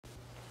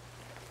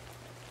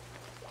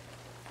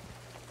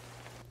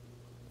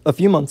A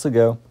few months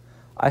ago,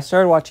 I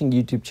started watching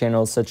YouTube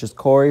channels such as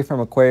Corey from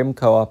Aquarium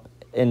Co-op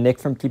and Nick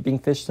from Keeping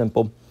Fish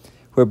Simple,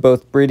 who are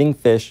both breeding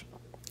fish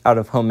out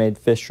of homemade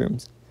fish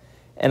rooms.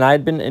 And I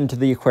had been into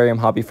the aquarium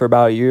hobby for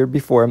about a year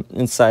before and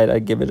decided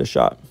I'd give it a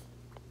shot.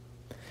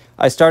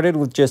 I started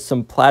with just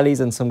some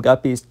platies and some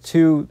guppies,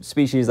 two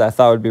species I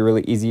thought would be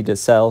really easy to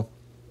sell.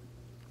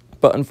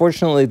 But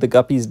unfortunately, the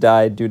guppies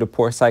died due to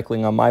poor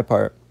cycling on my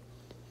part.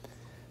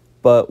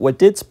 But what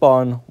did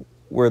spawn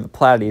were the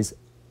platies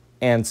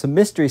and some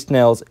mystery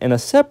snails in a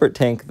separate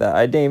tank that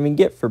I didn't even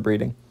get for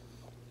breeding.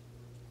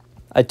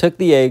 I took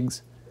the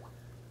eggs,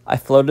 I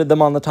floated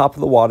them on the top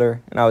of the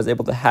water, and I was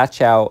able to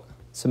hatch out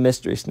some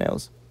mystery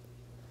snails.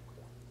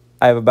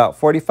 I have about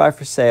 45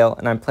 for sale,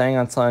 and I'm planning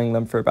on selling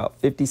them for about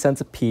 50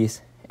 cents a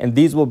piece, and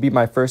these will be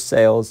my first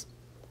sales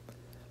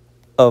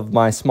of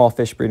my small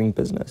fish breeding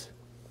business.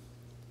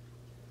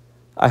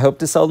 I hope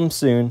to sell them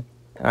soon,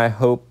 and I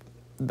hope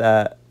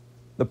that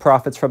the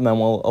profits from them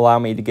will allow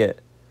me to get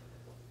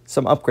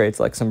some upgrades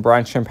like some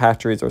brine shrimp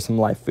hatcheries or some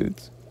live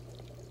foods.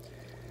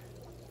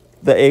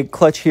 The egg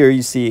clutch here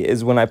you see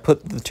is when I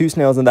put the two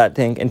snails in that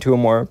tank into a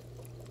more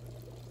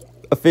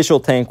official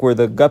tank where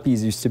the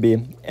guppies used to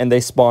be, and they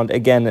spawned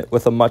again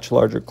with a much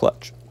larger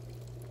clutch.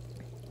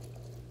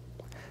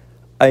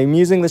 I am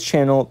using this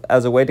channel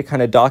as a way to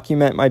kind of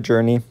document my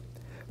journey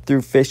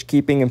through fish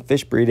keeping and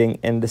fish breeding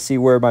and to see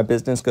where my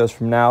business goes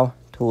from now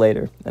to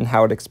later and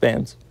how it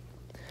expands.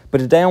 But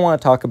today I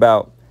want to talk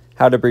about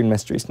how to breed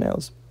mystery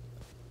snails.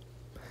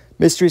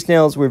 Mystery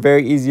snails were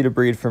very easy to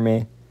breed for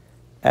me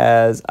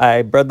as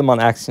I bred them on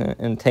accident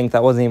in a tank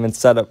that wasn't even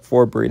set up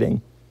for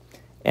breeding.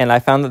 And I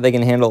found that they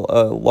can handle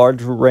a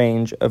large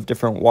range of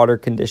different water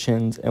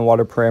conditions and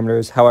water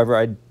parameters. However,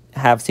 I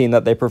have seen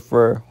that they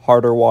prefer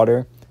harder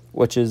water,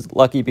 which is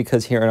lucky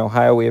because here in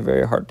Ohio we have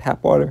very hard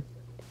tap water.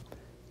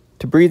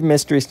 To breed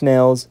mystery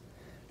snails,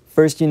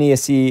 first you need to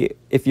see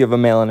if you have a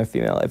male and a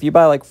female. If you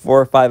buy like 4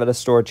 or 5 at a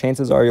store,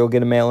 chances are you'll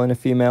get a male and a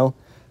female.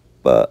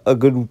 But a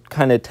good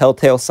kind of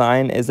telltale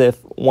sign is if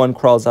one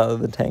crawls out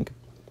of the tank.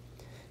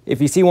 If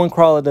you see one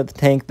crawl out of the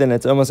tank, then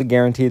it's almost a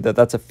guarantee that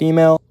that's a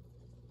female.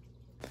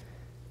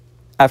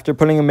 After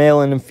putting a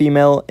male and a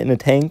female in a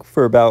tank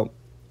for about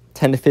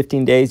 10 to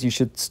 15 days, you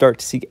should start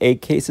to see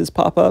egg cases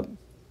pop up.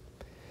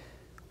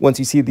 Once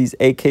you see these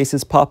egg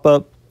cases pop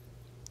up,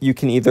 you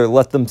can either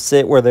let them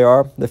sit where they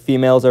are. The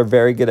females are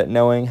very good at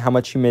knowing how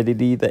much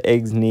humidity the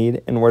eggs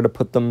need and where to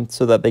put them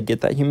so that they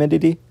get that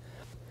humidity.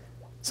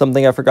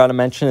 Something I forgot to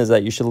mention is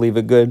that you should leave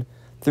a good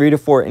 3 to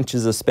 4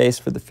 inches of space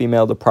for the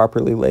female to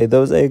properly lay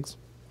those eggs.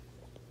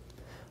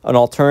 An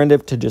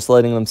alternative to just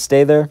letting them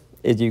stay there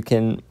is you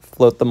can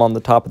float them on the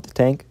top of the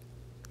tank.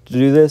 To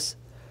do this,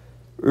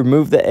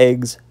 remove the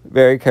eggs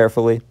very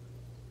carefully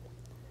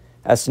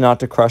as to not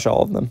to crush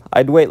all of them.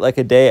 I'd wait like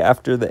a day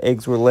after the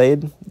eggs were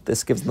laid.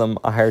 This gives them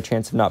a higher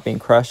chance of not being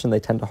crushed and they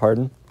tend to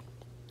harden.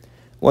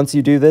 Once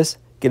you do this,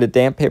 get a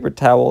damp paper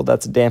towel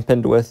that's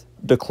dampened with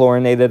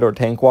dechlorinated or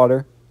tank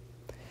water.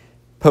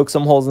 Poke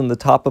some holes in the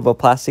top of a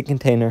plastic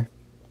container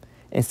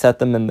and set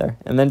them in there.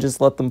 And then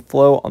just let them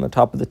float on the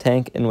top of the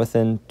tank, and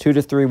within 2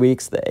 to 3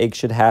 weeks, the eggs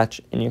should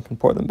hatch and you can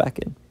pour them back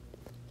in.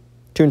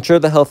 To ensure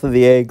the health of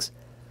the eggs,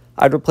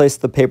 I'd replace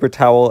the paper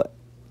towel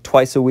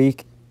twice a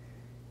week,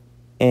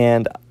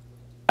 and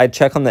I'd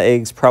check on the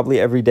eggs probably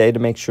every day to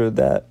make sure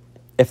that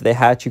if they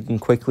hatch, you can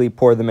quickly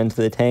pour them into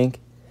the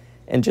tank,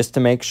 and just to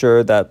make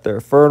sure that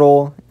they're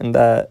fertile and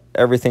that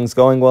everything's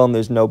going well and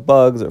there's no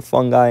bugs or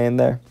fungi in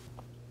there.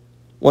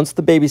 Once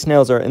the baby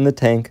snails are in the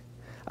tank,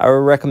 I would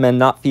recommend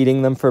not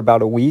feeding them for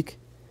about a week,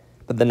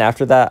 but then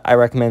after that, I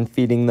recommend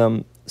feeding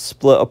them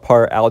split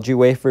apart algae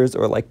wafers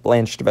or like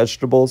blanched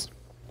vegetables.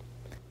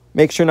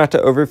 Make sure not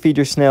to overfeed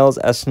your snails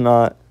as to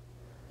not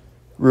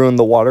ruin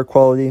the water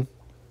quality.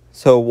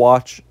 So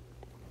watch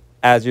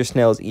as your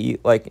snails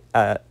eat, like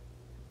at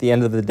the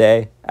end of the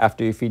day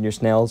after you feed your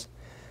snails.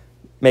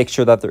 Make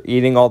sure that they're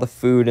eating all the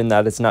food and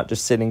that it's not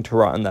just sitting to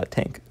rot in that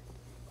tank.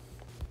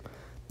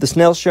 The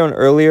snails shown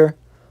earlier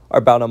are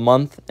about 1.5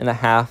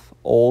 months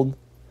old.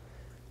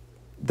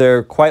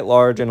 They're quite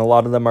large and a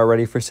lot of them are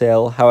ready for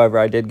sale. However,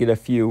 I did get a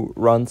few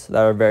runts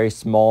that are very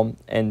small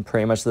and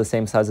pretty much the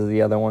same size as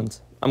the other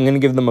ones. I'm going to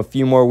give them a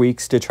few more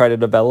weeks to try to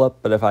develop,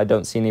 but if I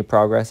don't see any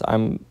progress,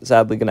 I'm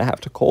sadly going to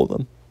have to cull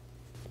them.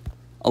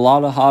 A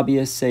lot of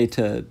hobbyists say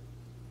to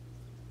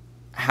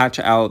hatch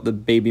out the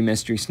baby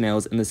mystery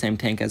snails in the same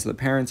tank as the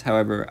parents.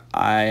 However,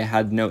 I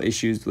had no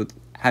issues with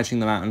hatching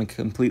them out in a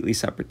completely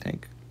separate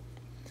tank.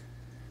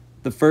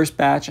 The first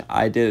batch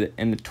I did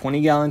in a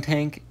 20-gallon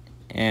tank,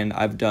 and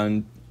I've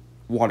done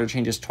water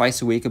changes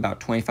twice a week, about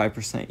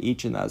 25%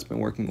 each, and that's been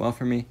working well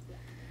for me.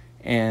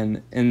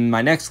 And in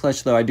my next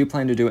clutch, though, I do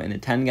plan to do it in a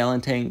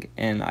 10-gallon tank,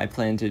 and I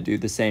plan to do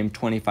the same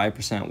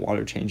 25%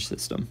 water change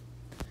system.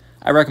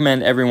 I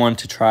recommend everyone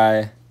to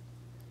try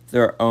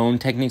their own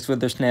techniques with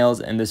their snails,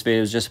 and this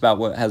video is just about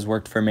what has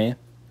worked for me.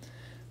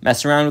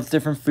 Mess around with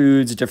different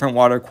foods, different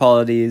water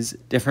qualities,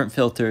 different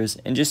filters,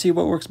 and just see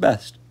what works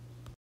best.